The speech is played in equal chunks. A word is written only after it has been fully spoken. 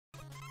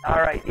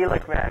Alright,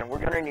 MegaMan, we're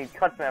gonna need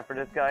Cutsman for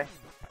this guy.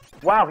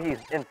 Wow, he's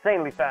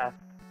insanely fast.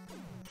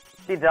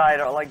 He died,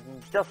 like,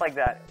 just like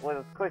that, with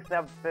a quick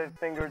snap of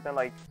fingers and,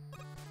 like,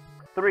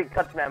 3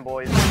 Cutsman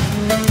boys.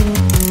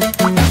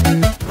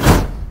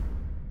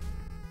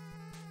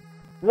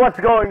 What's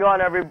going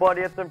on,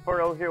 everybody? It's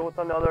Inferno here with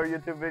another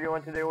YouTube video,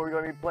 and today we're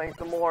going to be playing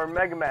some more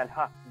MegaMan.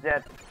 Ha,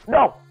 dead.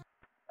 No!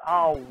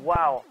 Oh,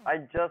 wow.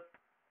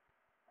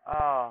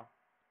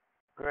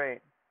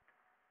 Great.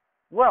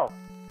 Well,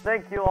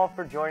 thank you all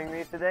for joining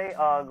me today.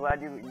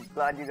 Glad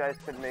you guys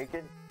could make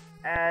it.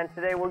 And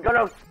today we're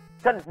gonna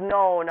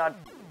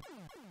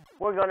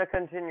we're gonna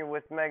continue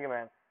with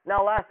MegaMan.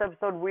 Now, last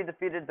episode we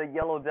defeated the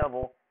Yellow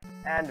Devil,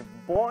 and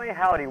boy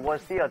howdy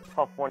was he a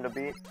tough one to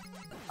beat.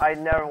 I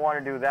never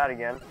want to do that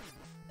again.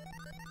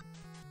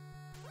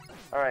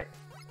 Alright.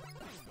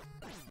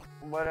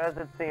 But as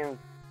it seems,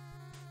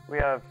 we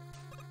have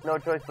no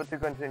choice but to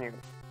continue.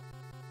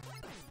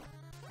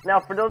 Now,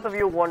 for those of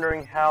you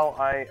wondering how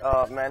I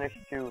managed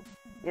to,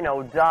 you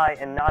know, die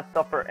and not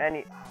suffer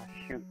any,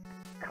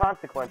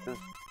 consequences,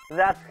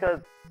 that's because,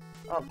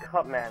 oh,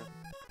 Cutman,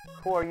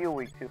 who are you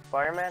weak to?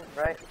 Fireman,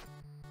 right?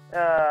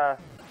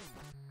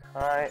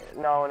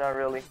 No, not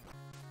really.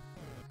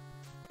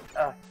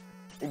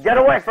 Get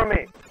away from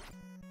me!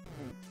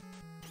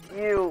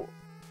 You...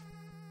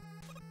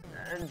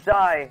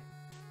 Die.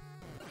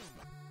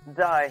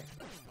 Die.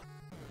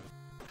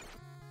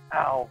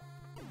 Ow.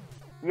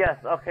 Yes,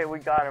 okay, we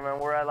got him, and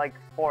we're at like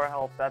 4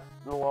 health. That's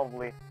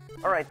lovely.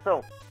 Alright,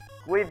 so,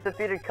 we've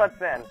defeated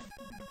Cutsman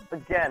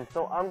again.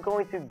 So I'm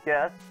going to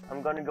guess,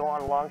 I'm going to go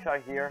on long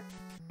shot here,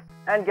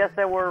 and guess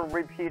that we're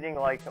repeating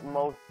like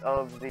most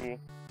of the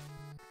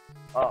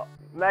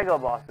Mega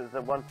bosses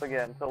once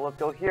again. So let's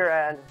go here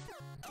and...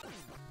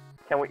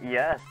 Can we?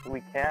 Yes,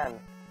 we can.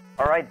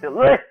 Alright,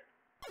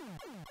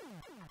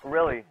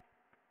 Really?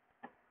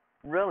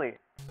 Really?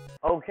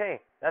 Okay,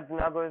 that's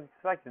not what I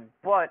expected,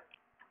 but...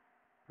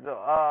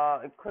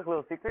 a quick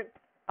little secret.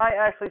 I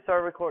actually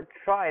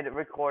tried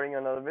recording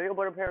another video,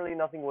 but apparently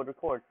nothing would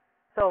record.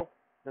 So,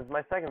 this is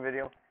my second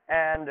video,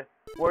 and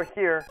we're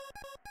here.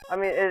 I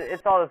mean,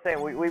 it's all the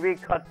same. We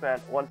beat Cutsman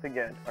once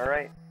again,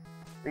 alright?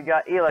 We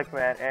got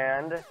MegaMan,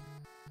 and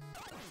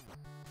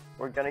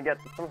we're gonna get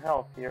some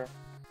health here.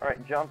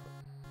 Alright, jump.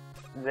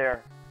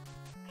 There.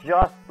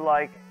 Just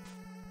like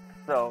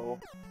so.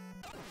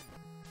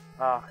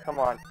 Ah, come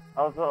on.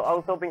 I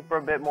was hoping for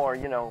a bit more,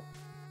 you know,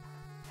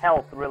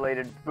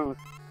 health-related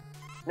boost.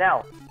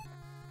 Now,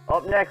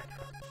 up next,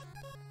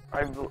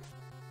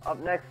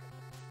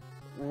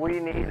 we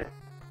need...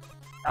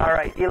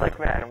 Alright,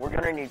 MegaMan, we're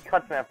gonna need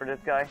Cutsman for this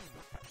guy.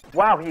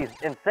 Wow, he's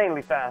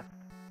insanely fast.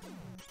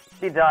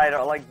 He died,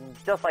 like,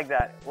 just like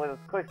that, with a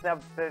quick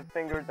snap of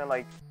fingers and,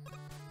 like,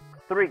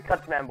 3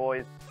 Cutsman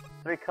boys.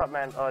 3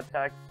 Cutman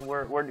attacks,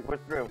 we're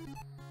through.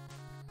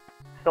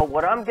 So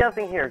what I'm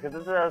guessing here, because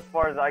this is as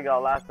far as I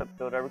got last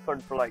episode, I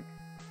recorded for, like,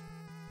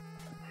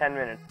 10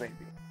 minutes, maybe.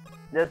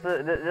 This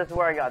is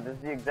where I got. This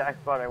is the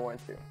exact spot I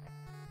went to.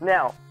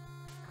 Now,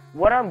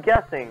 what I'm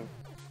guessing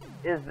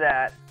is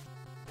that...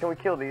 Can we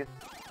kill these?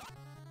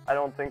 I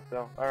don't think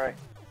so. Alright,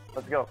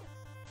 let's go.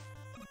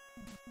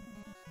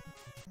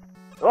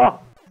 Oh!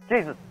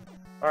 Jesus!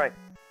 Alright.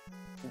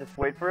 Just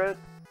wait for it.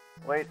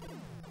 Wait.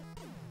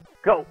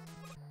 Go!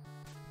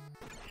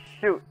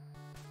 Shoot!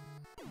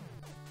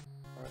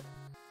 Alright.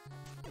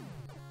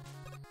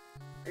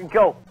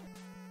 Go!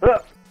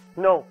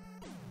 No!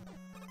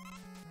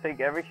 Take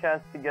every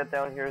chance to get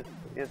down here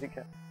as you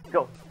can.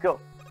 Go, go,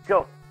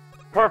 go.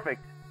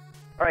 Perfect.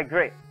 Alright,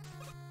 great.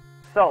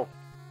 So,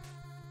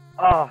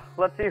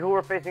 let's see who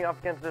we're facing off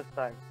against this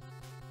time.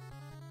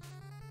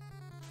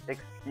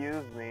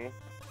 Excuse me,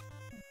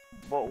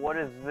 but what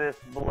is this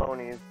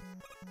baloney?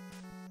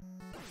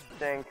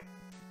 Sink.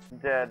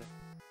 Dead.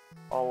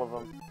 All of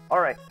them.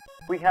 Alright,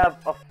 we have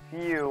a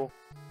few.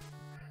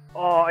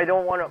 Oh, I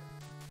don't want to...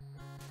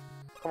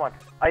 Come on,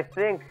 I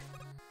think...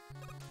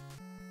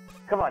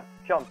 Come on,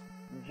 jump,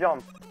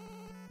 jump.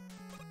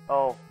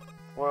 Oh,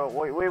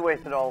 we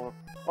wasted all of them.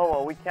 Oh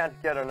well, we can't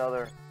get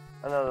another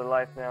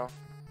life now.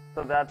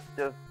 So that's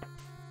just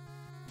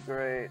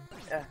great.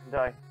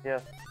 Die,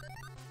 yes.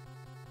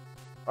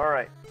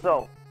 Alright,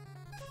 so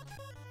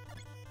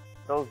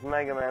those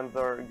MegaMans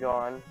are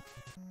gone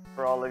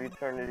for all of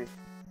eternity.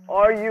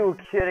 Are you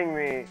kidding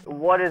me?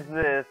 What is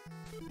this?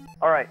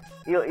 Alright,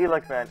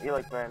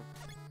 MegaMan.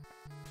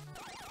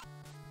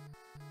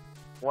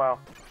 Wow,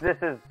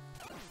 this is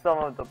some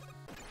of the...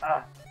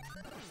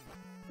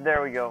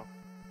 there we go.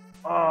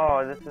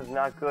 Oh, this is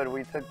not good.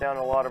 We took down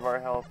a lot of our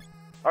health.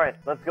 Alright,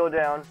 let's go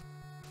down.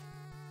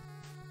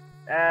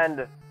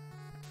 And...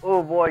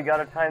 Oh boy,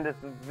 gotta time this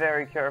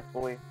very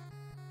carefully.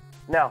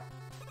 Now.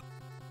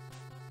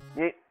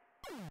 Yeet.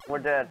 We're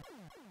dead.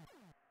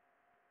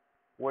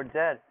 We're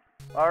dead.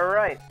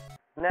 Alright.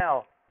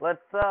 Now,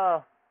 let's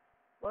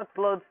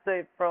load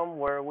state from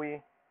where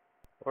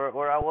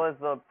I was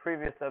the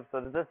previous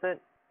episode. Is this it?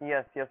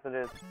 Yes, it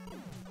is.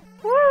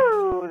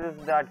 Woo! This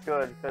is not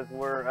good, because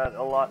we're at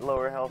a lot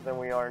lower health than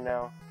we are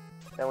now.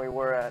 Than we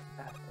were at.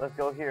 Let's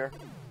go here.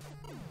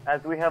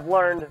 as we have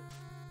learned.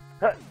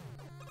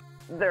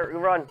 There,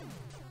 run.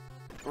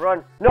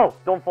 Run. No,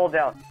 don't fall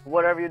down.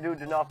 Whatever you do,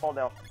 do not fall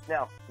down.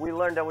 Now, we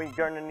learned that we're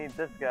gonna need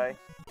this guy.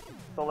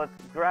 So let's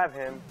grab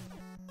him.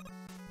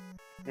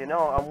 You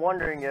know, I'm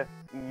wondering if...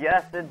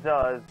 Yes, it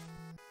does.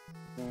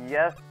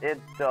 Yes,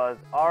 it does.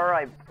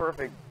 Alright,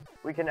 perfect.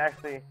 We can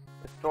actually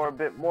store a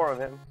bit more of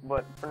him,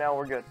 but for now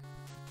we're good.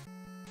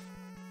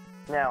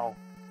 Now,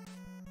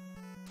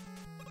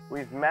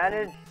 we've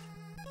managed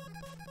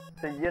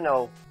to, you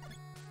know,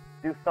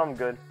 do some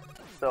good.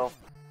 So,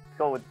 let's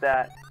go with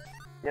that.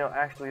 You know,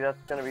 actually,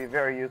 that's going to be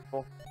very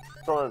useful.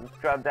 So, let's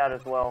grab that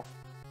as well.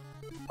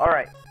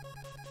 Alright.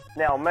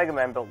 Now,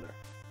 MegaMan Builder.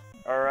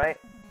 Alright.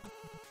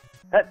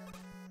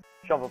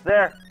 Jump up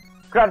there.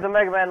 Grab the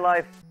MegaMan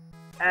life.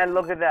 And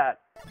look at that.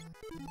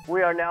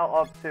 We are now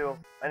up to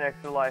an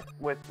extra life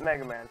with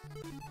MegaMan.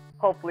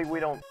 Hopefully, we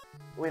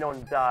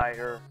don't die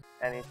or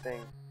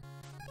anything.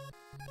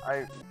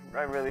 I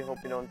really hope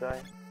you don't die.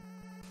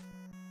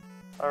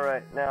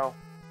 Alright, now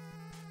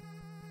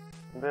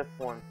this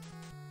one.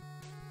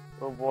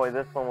 Oh boy,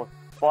 this one was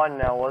fun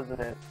now, wasn't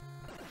it?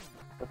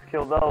 Let's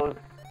kill those.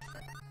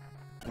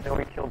 Then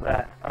we killed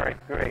that. Alright,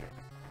 great.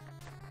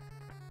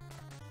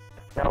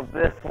 Now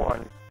this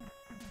one.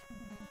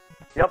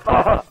 Yep.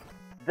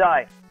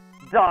 Die.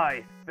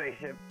 Die,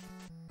 spaceship.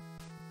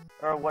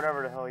 Or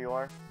whatever the hell you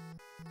are.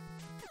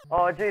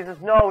 Oh, Jesus,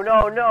 no,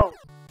 no, no!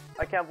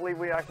 I can't believe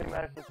we actually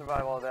managed to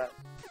survive all that.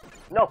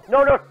 No,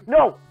 no, no,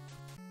 no!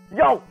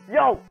 Yo,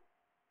 yo!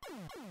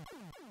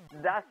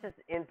 That's just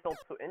insult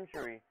to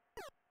injury.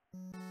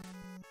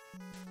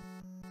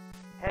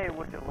 Hey,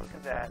 would you look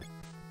at that?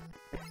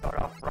 We start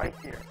off right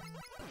here.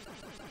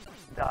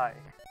 Die.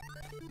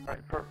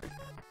 Alright, perfect.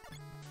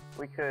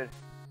 We could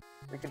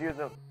use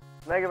a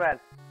MegaMan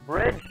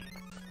bridge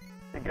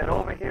to get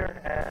over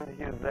here and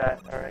use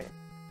that. Alright.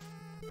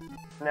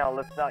 Now,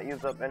 let's not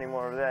use up any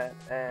more of that,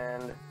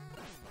 and...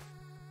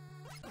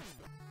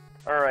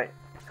 Alright,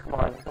 come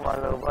on,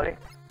 little buddy.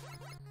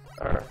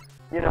 Or,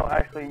 you know,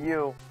 actually,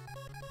 you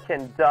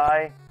can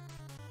die.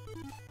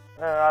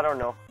 I don't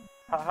know.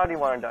 How do you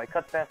want to die?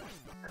 Cutman?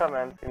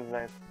 Cutman seems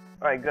nice.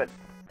 Alright, good.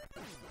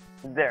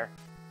 There.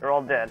 They're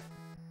all dead.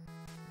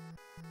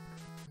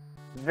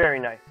 Very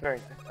nice, very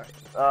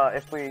nice. Alright,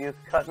 if we use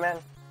Cutman...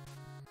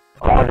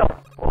 Oh, no!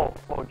 Oh,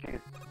 oh, jeez.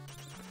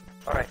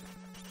 Alright.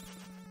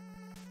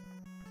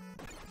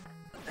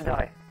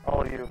 Die,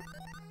 all of you.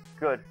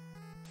 Good.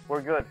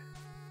 We're good.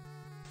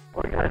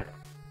 We're good.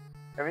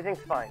 Everything's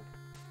fine.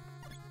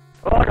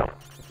 Oh no!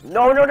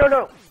 No, no, no,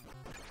 no!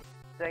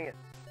 Dang it.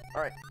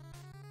 Alright.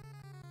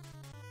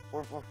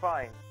 We're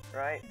fine,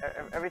 right?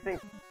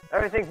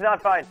 Everything's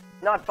not fine.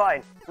 Not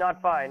fine.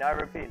 Not fine. I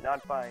repeat,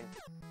 not fine.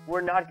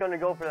 We're not gonna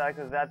go for that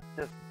because that's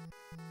just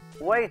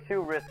way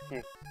too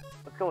risky.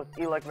 Let's go with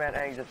MegaMan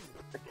and just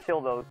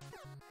kill those.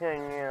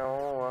 And, you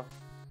know,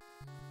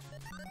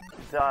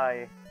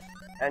 die.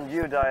 And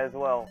you die as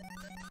well.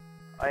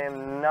 I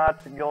am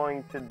not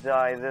going to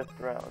die this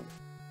round.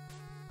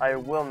 I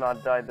will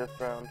not die this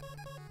round.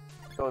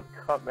 Let's go with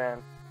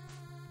Cutman.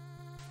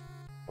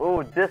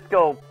 Ooh,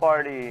 disco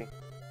party.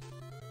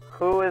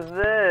 Who is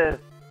this?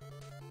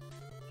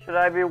 Should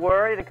I be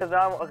worried? Because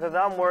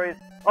I'm worried.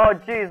 Oh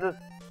Jesus!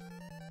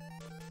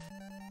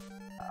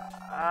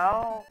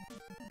 Ow!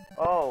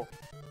 Oh!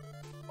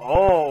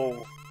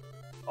 Oh!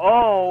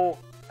 Oh!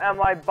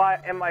 Am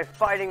I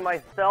fighting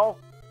myself?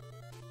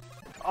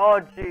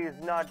 Oh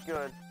jeez, not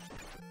good.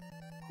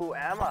 Who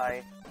am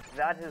I?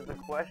 That is the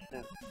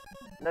question.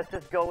 Let's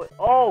just go with...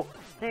 Oh!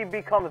 He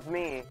becomes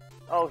me.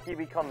 Oh, he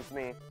becomes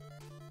me.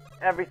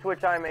 Every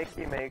switch I make,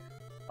 he makes.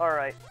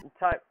 Alright.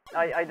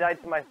 I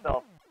died to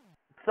myself.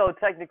 So,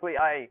 technically,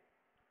 I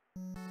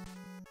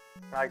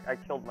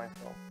killed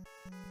myself.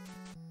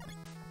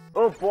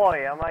 Oh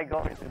boy, am I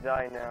going to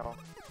die now.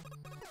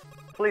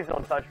 Please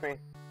don't touch me.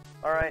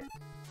 Alright.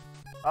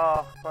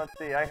 Let's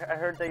see. I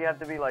heard that you have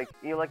to be like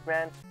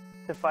MegaMan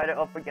to fight it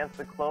up against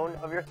the clone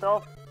of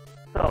yourself.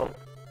 So,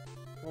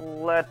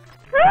 let's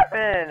trip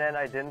in, and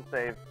I didn't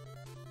save.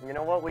 You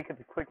know what? We could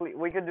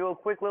do a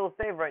quick little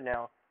save right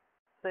now.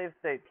 Save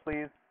state,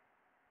 please.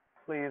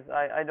 Please,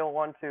 I don't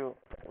want to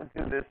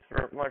do this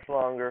for much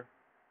longer.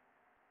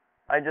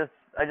 I just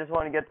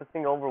want to get this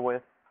thing over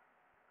with.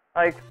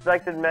 I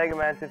expected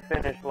MegaMan to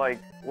finish like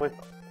with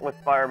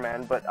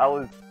Fireman, but I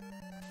was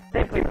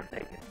deeply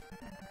mistaken.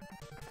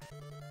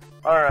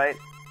 Alright.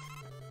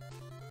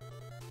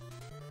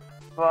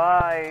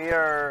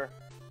 Fire.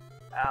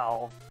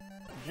 Ow.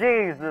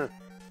 Jesus.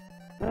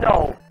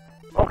 No.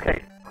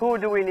 Okay, who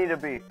do we need to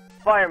be?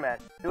 Fireman.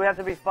 Do we have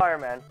to be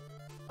Fireman?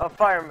 A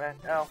fireman.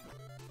 Ow.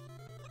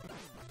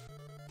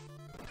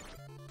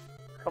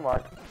 Come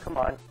on. Come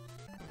on.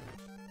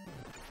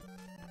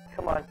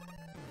 Come on.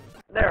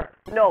 There.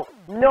 No.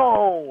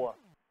 No!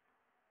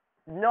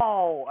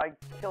 No! I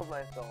killed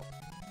myself.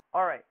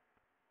 Alright.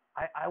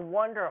 I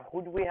wonder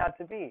who do we have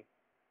to be?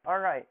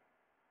 Alright.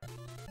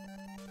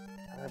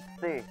 Let's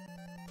see.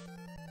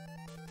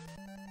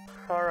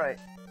 Alright.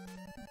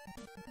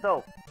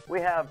 So,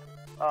 we have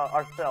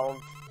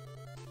ourselves.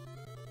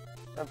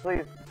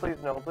 Please, please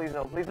no, please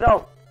no, please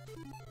no!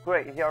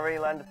 Great, he already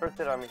landed the first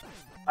hit on me.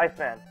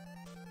 Iceman.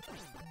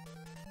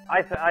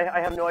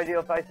 I have no idea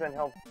if Iceman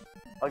helps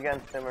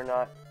against him or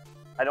not.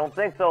 I don't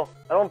think so.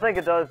 I don't think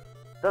it does.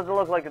 Doesn't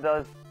look like it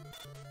does.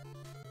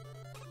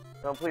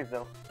 No, please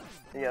no.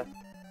 Yes.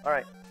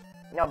 Alright.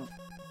 Now,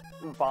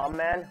 Bomb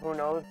Man, who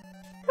knows?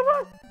 Come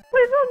on!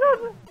 Please don't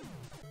touch!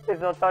 Please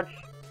don't touch.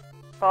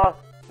 Oh,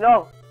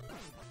 no!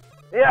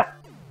 Yeah!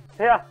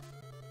 Yeah!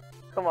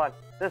 Come on.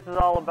 This is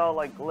all about,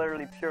 like,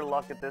 literally pure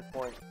luck at this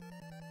point.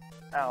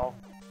 Ow.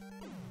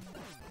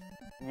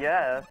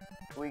 Yes.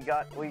 We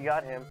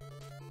got him.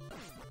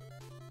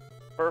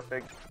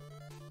 Perfect.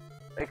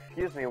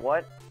 Excuse me,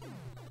 what?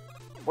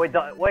 Wait,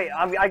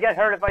 I get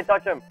hurt if I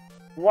touch him.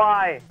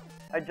 Why?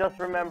 I just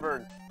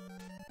remembered.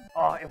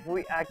 Oh, if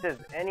we act as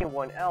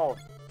anyone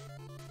else.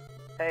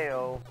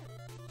 Heyo.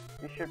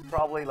 You should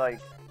probably, like,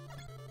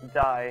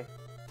 die.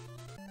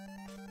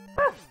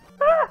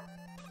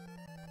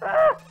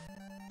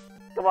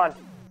 Come on.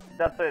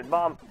 That's it.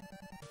 Bomb.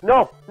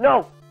 No!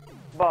 No!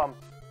 Bomb.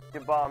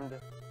 Get bombed.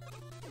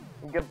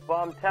 Get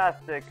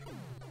bombtastic.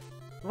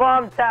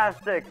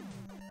 Bombtastic!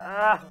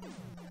 Ah!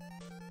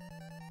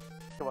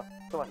 Come on.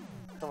 Come on.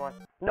 Come on.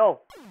 No!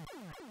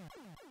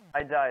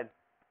 I died.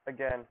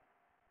 Again.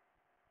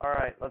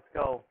 Alright, let's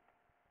go.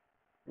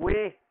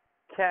 We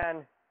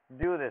can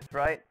do this,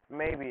 right?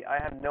 Maybe. I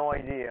have no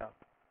idea.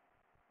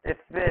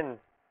 It's been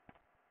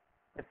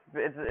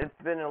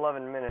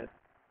 11 minutes.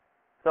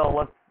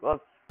 So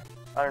let's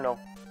I don't know.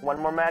 One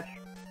more match?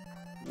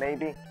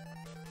 Maybe.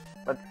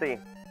 Let's see.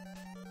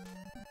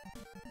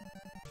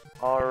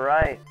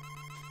 Alright.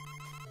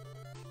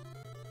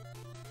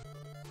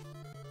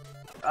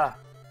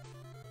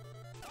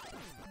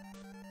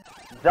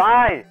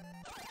 Die!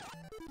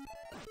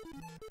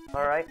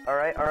 Alright.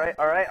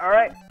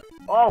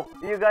 Oh,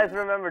 you guys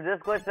remember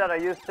this glitch that I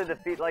used to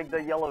defeat, like,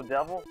 the yellow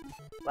devil?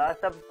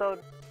 Last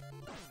episode?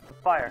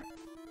 Fire.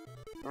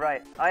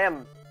 Right. I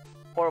am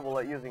horrible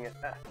at using it.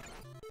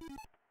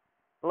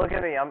 Look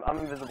at me, I'm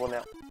invisible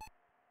now.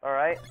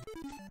 Alright.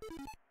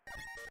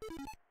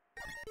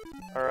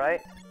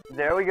 Alright.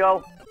 There we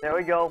go. There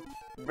we go.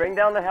 Bring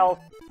down the health.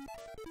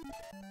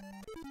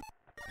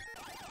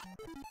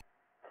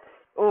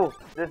 Ooh,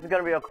 this is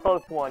gonna be a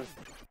close one.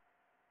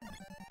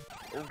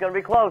 This is gonna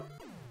be close.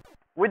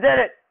 We did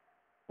it!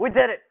 We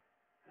did it!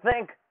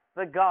 Thank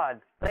the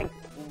gods. Thank,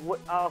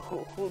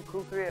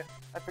 who created?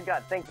 I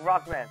forgot. Thank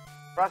Rockman.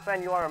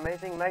 Rockman, you are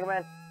amazing.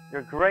 MegaMan,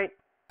 you're great.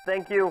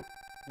 Thank you.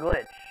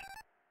 Glitch.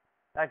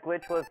 That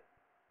glitch was...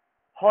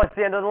 Oh, it's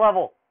the end of the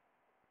level.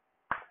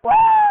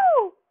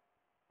 Woo!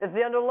 It's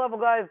the end of the level,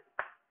 guys.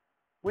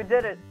 We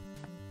did it.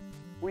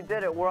 We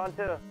did it. We're on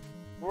to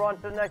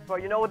the next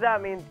part. You know what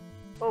that means?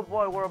 Oh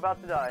boy, we're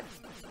about to die.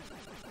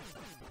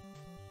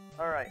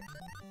 Alright.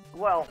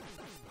 Well,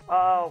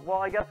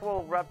 I guess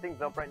we'll wrap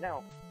things up right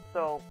now.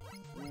 So,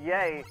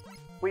 yay.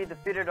 We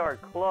defeated our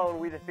clone.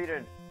 We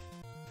defeated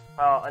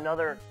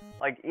another,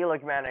 like,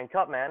 MegaMan and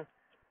Cupman.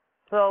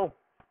 So,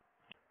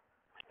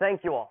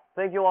 thank you all.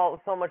 Thank you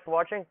all so much for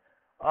watching.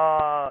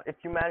 If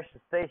you managed to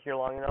stay here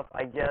long enough,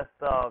 I guess,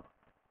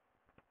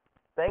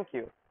 thank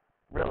you.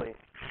 Really.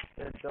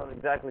 I don't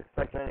exactly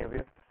expect any of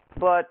you.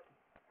 But,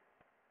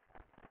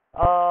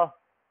 I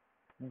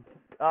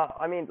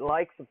mean,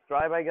 like,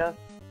 subscribe, I guess.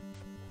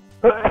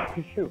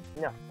 Shoot.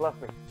 Yeah, bless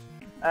me.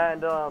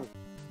 And,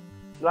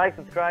 like,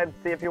 subscribe,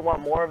 see if you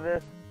want more of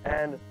this.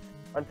 And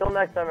until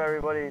next time,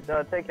 everybody,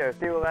 take care.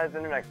 See you guys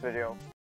in the next video.